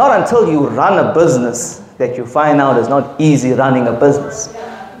 It's not until you run a business that you find out it's not easy running a business.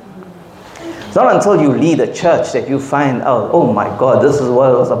 It's not until you lead a church that you find out, oh my God, this is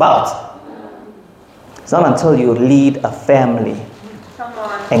what it was about. It's not until you lead a family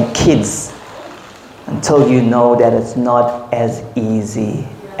and kids until you know that it's not as easy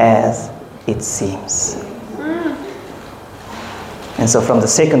as it seems. And so from the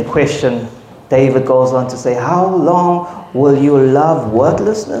second question, David goes on to say, how long will you love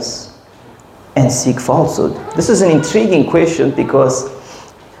worthlessness and seek falsehood? This is an intriguing question, because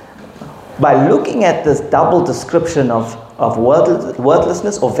by looking at this double description of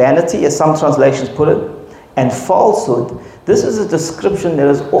worthlessness or vanity, as some translations put it, and falsehood, this is a description that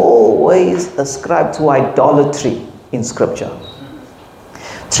is always ascribed to idolatry in Scripture.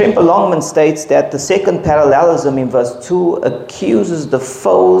 Tremper Longman states that the second parallelism in verse 2 accuses the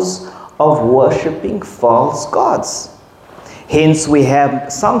foes of worshipping false gods. Hence, we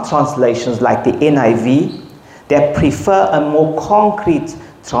have some translations like the NIV that prefer a more concrete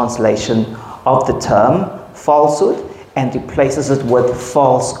translation of the term falsehood and replaces it with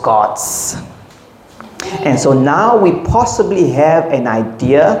false gods. And so now we possibly have an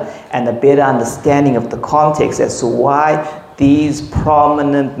idea and a better understanding of the context as to why these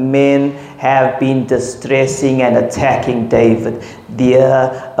prominent men have been distressing and attacking David.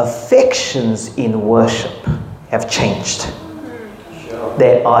 Their affections in worship have changed.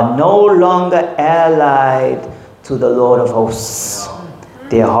 They are no longer allied to the Lord of hosts.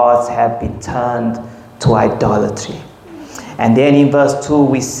 Their hearts have been turned to idolatry. And then in verse 2,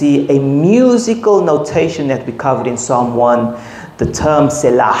 we see a musical notation that we covered in Psalm 1. The term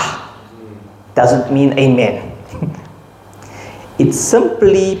Selah doesn't mean amen. It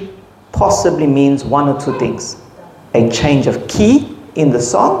simply possibly means one or two things. A change of key in the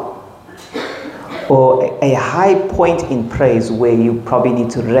song, or a high point in praise where you probably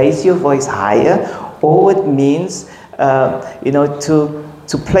need to raise your voice higher, or it means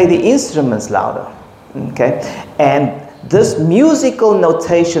to play the instruments louder. Okay? And this musical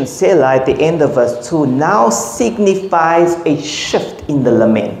notation, Selah, at the end of verse 2, now signifies a shift in the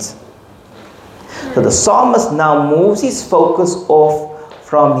lament. So the psalmist now moves his focus off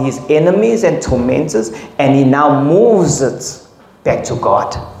from his enemies and tormentors, and he now moves it back to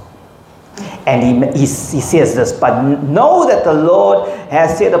God. And he says this, but know that the Lord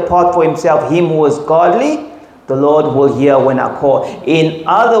has set apart for himself him who is godly. The Lord will hear when I call. In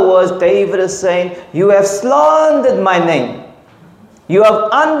other words, David is saying, you have slandered my name. You have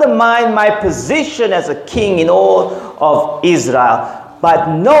undermined my position as a king in all of Israel.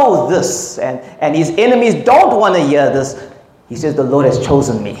 But know this, and his enemies don't want to hear this. He says, the Lord has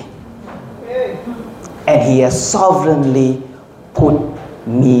chosen me. And he has sovereignly put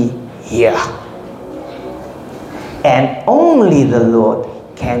me here. And only the Lord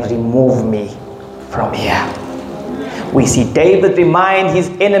can remove me from here. We see David remind his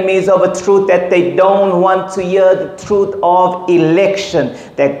enemies of a truth that they don't want to hear, the truth of election,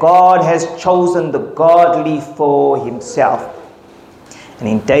 that God has chosen the godly for himself. And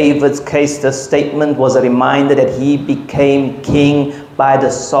in David's case, the statement was a reminder that he became king by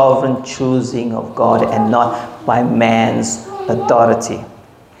the sovereign choosing of God and not by man's authority.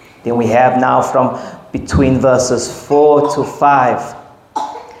 Then we have now from between verses 4 to 5,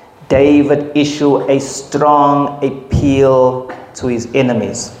 David issued a strong appeal to his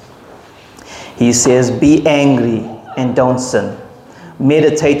enemies. He says, be angry and don't sin.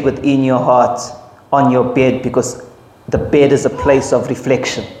 Meditate within your heart on your bed, because the bed is a place of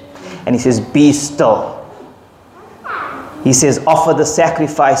reflection. And he says, be still. He says, offer the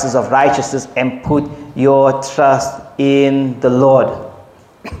sacrifices of righteousness and put your trust in the Lord.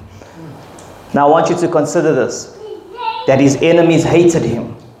 Now I want you to consider this, that his enemies hated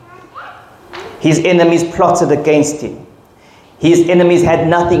him. His enemies plotted against him. His enemies had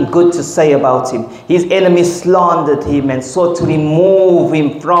nothing good to say about him. His enemies slandered him and sought to remove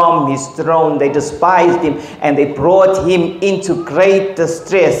him from his throne. They despised him and they brought him into great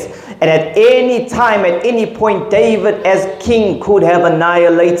distress. And at any time, at any point, David as king could have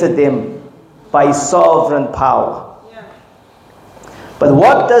annihilated them by his sovereign power. But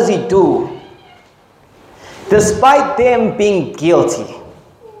what does he do? Despite them being guilty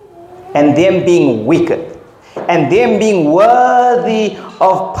and them being wicked, and them being worthy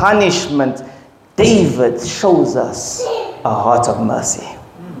of punishment, David shows us a heart of mercy.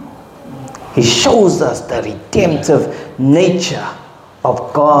 He shows us the redemptive nature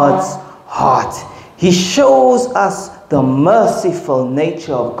of God's heart. He shows us the merciful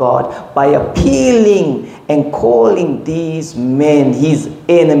nature of God by appealing and calling these men, his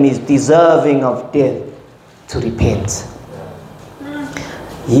enemies, deserving of death, to repent.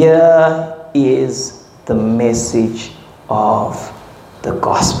 Here is the message of the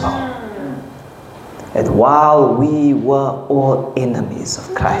gospel. That while we were all enemies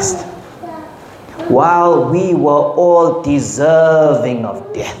of Christ, while we were all deserving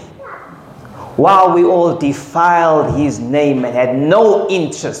of death, while we all defiled his name and had no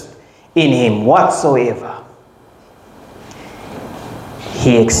interest in him whatsoever,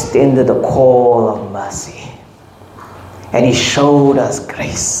 he extended a call of mercy. And he showed us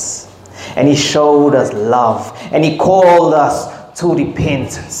grace. And he showed us love. And he called us to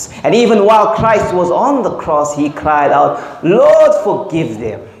repentance. And even while Christ was on the cross, he cried out, Lord, forgive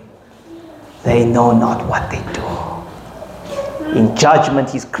them. They know not what they do. In judgment,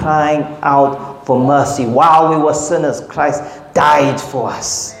 he's crying out for mercy. While we were sinners, Christ died for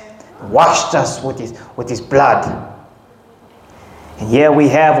us, washed us with his blood. And here we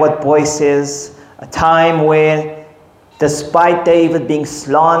have what Boyce says, a time where despite David being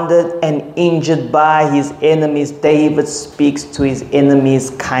slandered and injured by his enemies, David speaks to his enemies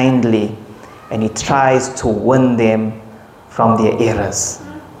kindly, and he tries to win them from their errors.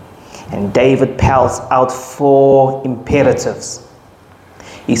 And David pelts out 4 imperatives.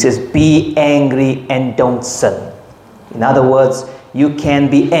 He says, be angry and don't sin. In other words, you can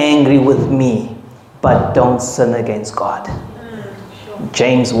be angry with me, but don't sin against God.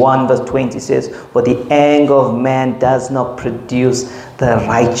 James 1 verse 20 says, for the anger of man does not produce the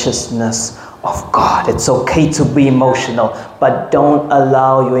righteousness of God. It's okay to be emotional, but don't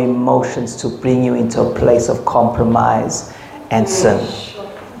allow your emotions to bring you into a place of compromise and sin.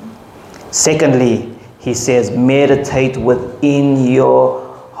 Secondly, he says, meditate within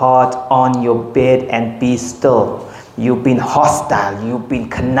your heart on your bed and be still. You've been hostile, you've been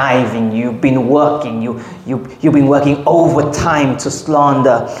conniving, you've been working, you've been working overtime to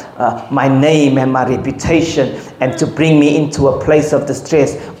slander my name and my reputation and to bring me into a place of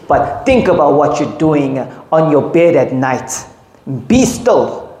distress. But think about what you're doing on your bed at night. Be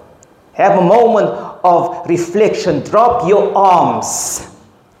still. Have a moment of reflection. Drop your arms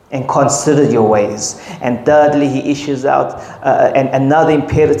and consider your ways. And thirdly, he issues out another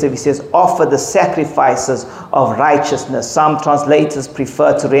imperative. He says, offer the sacrifices of righteousness. Some translators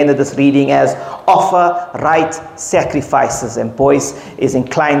prefer to render this reading as offer right sacrifices. And Boyce is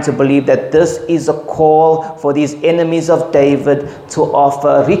inclined to believe that this is a call for these enemies of David to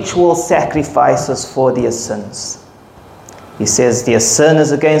offer ritual sacrifices for their sins. He says their sin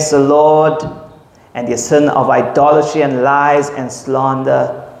is against the Lord, and their sin of idolatry and lies and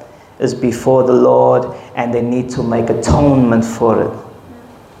slander is before the Lord, and they need to make atonement for it.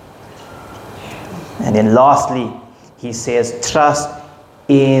 And then lastly, he says, trust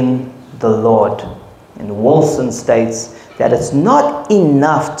in the Lord. And Wilson states that it's not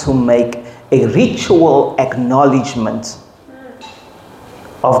enough to make a ritual acknowledgement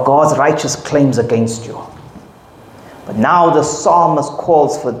of God's righteous claims against you. But now the psalmist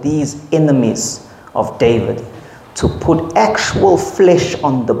calls for these enemies of David to put actual flesh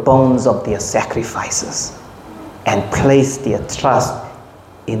on the bones of their sacrifices and place their trust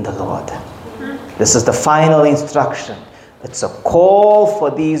in the Lord. This is the final instruction. It's a call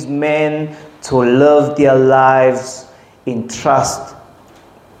for these men to live their lives in trust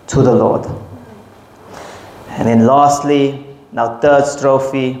to the Lord. And then lastly, now third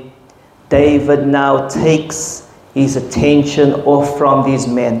strophe, David now takes his attention off from these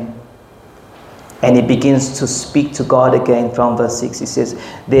men. And he begins to speak to God again from verse 6. He says,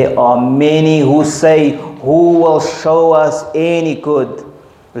 there are many who say, who will show us any good?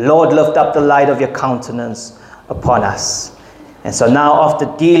 Lord, lift up the light of your countenance upon us. And so now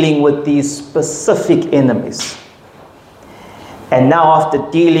after dealing with these specific enemies, and now after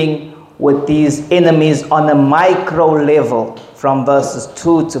dealing with these enemies on a micro level from verses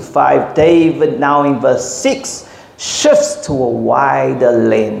 2 to 5, David now in verse 6 shifts to a wider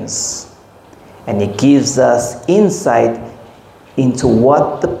lens. And he gives us insight into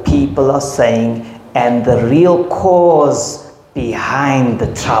what the people are saying and the real cause behind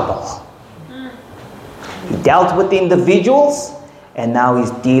the trouble. He dealt with the individuals, and now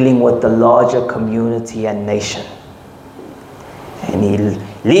he's dealing with the larger community and nation. And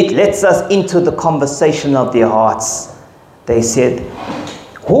he lets us into the conversation of their hearts. They said,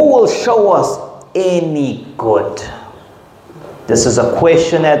 who will show us any good? This is a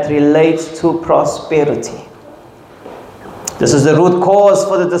question that relates to prosperity. This is the root cause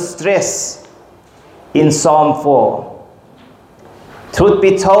for the distress in Psalm 4. Truth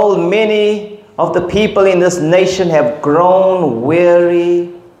be told, many of the people in this nation have grown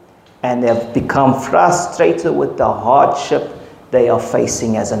weary and have become frustrated with the hardship they are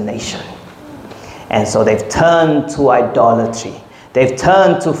facing as a nation. And so they've turned to idolatry. They've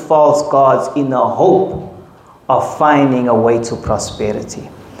turned to false gods in a hope of finding a way to prosperity.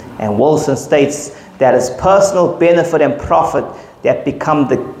 And Wilson states that it's personal benefit and profit that become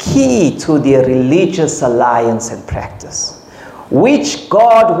the key to their religious alliance and practice. which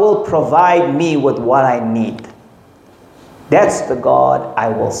God will provide me with what I need. That's the God I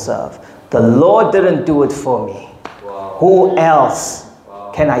will serve. The Lord didn't do it for me. Wow. Who else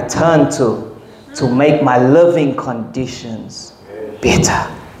can I turn to make my living conditions better?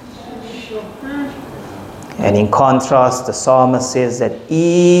 And in contrast, the psalmist says that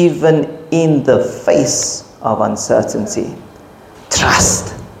even in the face of uncertainty,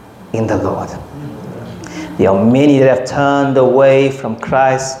 trust in the Lord. There are many that have turned away from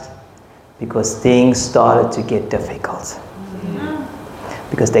Christ because things started to get difficult.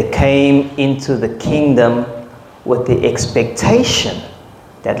 Because they came into the kingdom with the expectation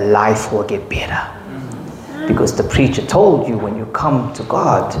that life will get better. Because the preacher told you when you come to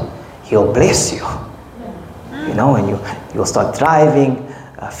God, He'll bless you. You know, and you'll start driving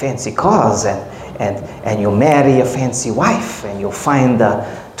fancy cars and you'll marry a fancy wife and you'll find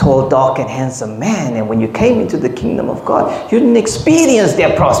a tall, dark, and handsome man. And when you came into the kingdom of God, you didn't experience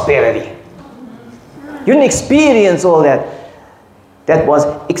their prosperity. You didn't experience all that was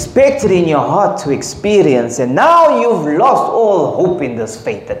expected in your heart to experience. And now you've lost all hope in this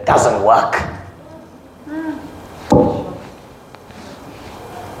faith that doesn't work.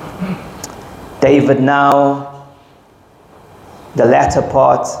 David now, the latter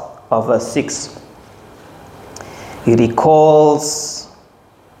part of verse 6, he recalls,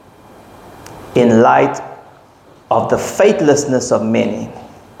 in light of the faithlessness of many,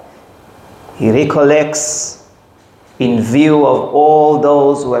 he recollects in view of all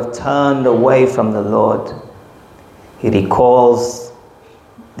those who have turned away from the Lord. He recalls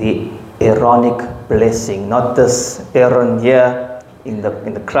the Aaronic blessing, not this Aaron here in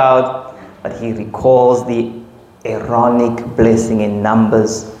the crowd, but he recalls the Aaronic blessing in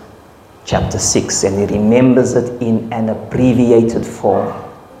Numbers chapter 6, and he remembers it in an abbreviated form.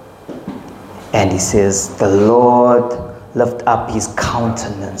 And he says, the Lord lift up His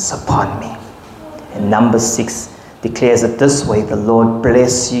countenance upon me. And Numbers 6 declares it this way: the Lord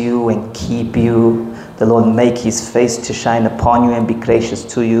bless you and keep you. The Lord make His face to shine upon you and be gracious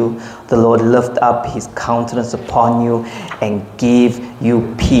to you. The Lord lift up His countenance upon you and give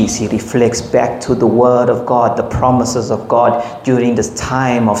you peace. He reflects back to the Word of God, the promises of God during this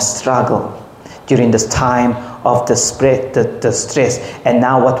time of struggle, during this time of distress. And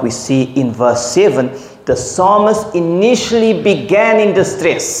now what we see in verse 7, the psalmist initially began in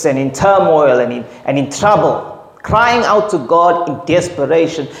distress and in turmoil and in trouble, crying out to God in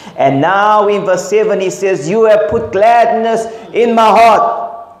desperation. And now in verse 7 he says, you have put gladness in my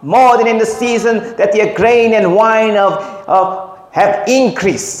heart, more than in the season that their grain and wine have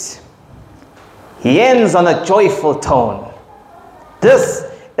increased. He ends on a joyful tone. This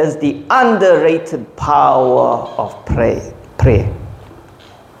is the underrated power of prayer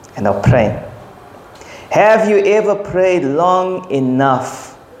and of praying. Have you ever prayed long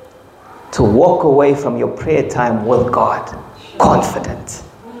enough to walk away from your prayer time with God confident,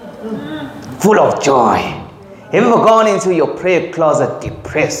 full of joy? Have you ever gone into your prayer closet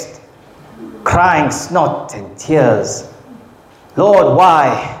depressed, crying snot and tears? Lord,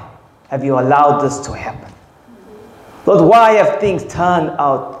 why have you allowed this to happen? Lord, why have things turned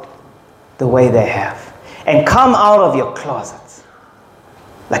out the way they have? And come out of your closet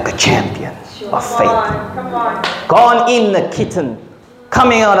like a champion of faith. Come on. Gone in a kitten,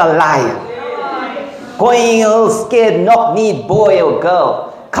 coming out a lion. Going a little scared, knock-kneed boy or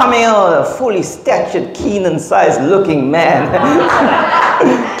girl, coming out a fully statured, Kenan-sized looking man.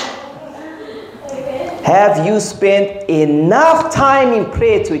 Have you spent enough time in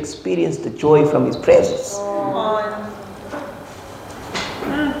prayer to experience the joy from His presence?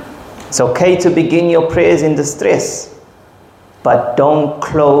 It's okay to begin your prayers in distress, but don't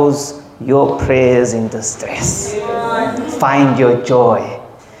close your prayers in distress. Find your joy,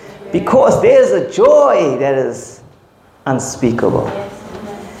 because there's a joy that is unspeakable.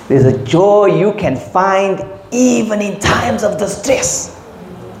 There's a joy you can find even in times of distress.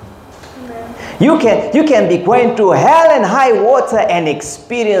 You can be going through hell and high water and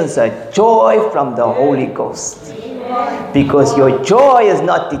experience a joy from the Holy Ghost. Because your joy is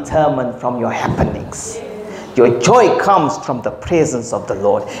not determined from your happenings. Your joy comes from the presence of the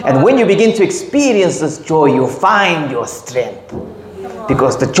Lord. And when you begin to experience this joy, you find your strength.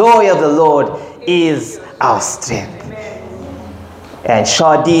 Because the joy of the Lord is our strength. And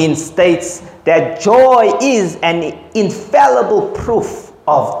Chardin states that joy is an infallible proof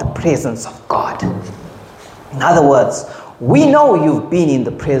of the presence of God. In other words, we know you've been in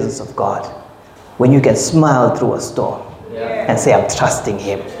the presence of God when you can smile through a storm and say, I'm trusting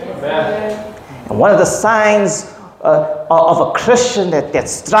Him. And one of the signs of a Christian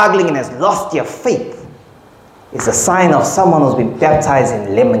that's struggling and has lost their faith is a sign of someone who's been baptized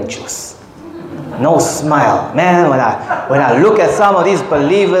in lemon juice. No smile. Man, when I look at some of these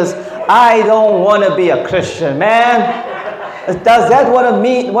believers, I don't want to be a Christian, man. Does that what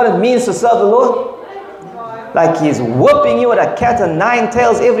it means to serve the Lord? Like he's whooping you with a cat o' nine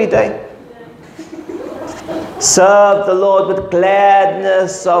tails every day. Serve the Lord with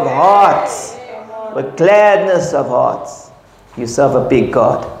gladness of heart. With gladness of heart. You serve a big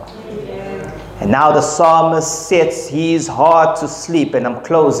God. And now the psalmist sets his heart to sleep. And I'm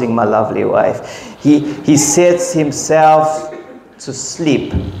closing, my lovely wife. He sets himself to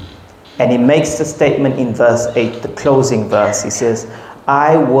sleep. And he makes the statement in verse 8, the closing verse. He says,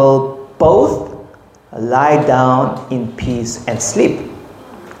 I will both lie down in peace and sleep.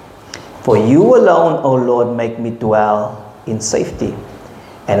 For you alone, O Lord, make me dwell in safety.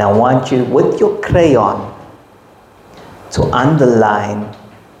 And I want you, with your crayon, to underline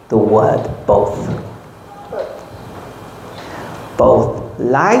the word both. Both.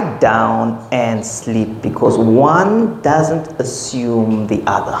 Lie down and sleep, because one doesn't assume the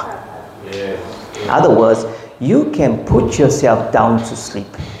other. In other words, you can put yourself down to sleep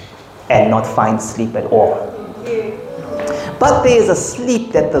and not find sleep at all. But there is a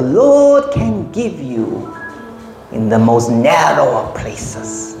sleep that the Lord can give you in the most narrow of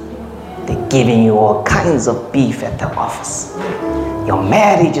places. They're giving you all kinds of beef at the office. Your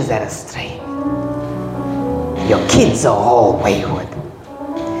marriage is at a strain. Your kids are all wayward.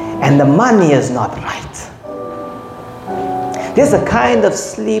 And the money is not right. There's a kind of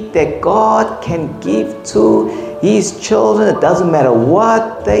sleep that God can give to his children. It doesn't matter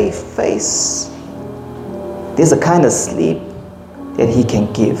what they face. There's a kind of sleep that he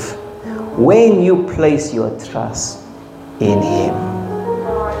can give when you place your trust in him.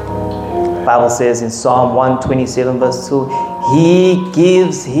 The Bible says in Psalm 127 verse 2, he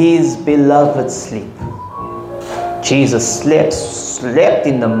gives his beloved sleep. Jesus slept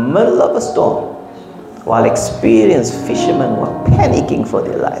in the middle of a storm, while experienced fishermen were panicking for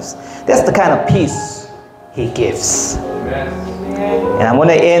their lives. That's the kind of peace he gives. And I'm going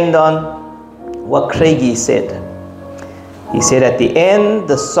to end on what Craigie said. He said at the end,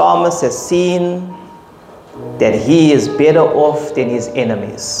 the psalmist has seen that he is better off than his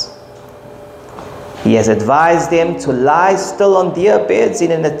enemies. He has advised them to lie still on their beds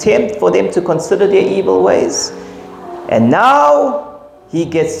in an attempt for them to consider their evil ways. And now he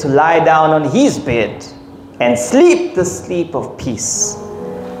gets to lie down on his bed and sleep the sleep of peace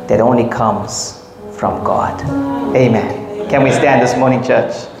that only comes from God. Amen. Can we stand this morning,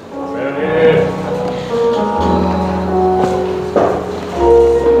 church?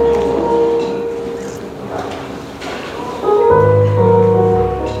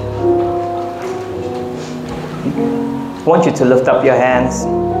 I want you to lift up your hands.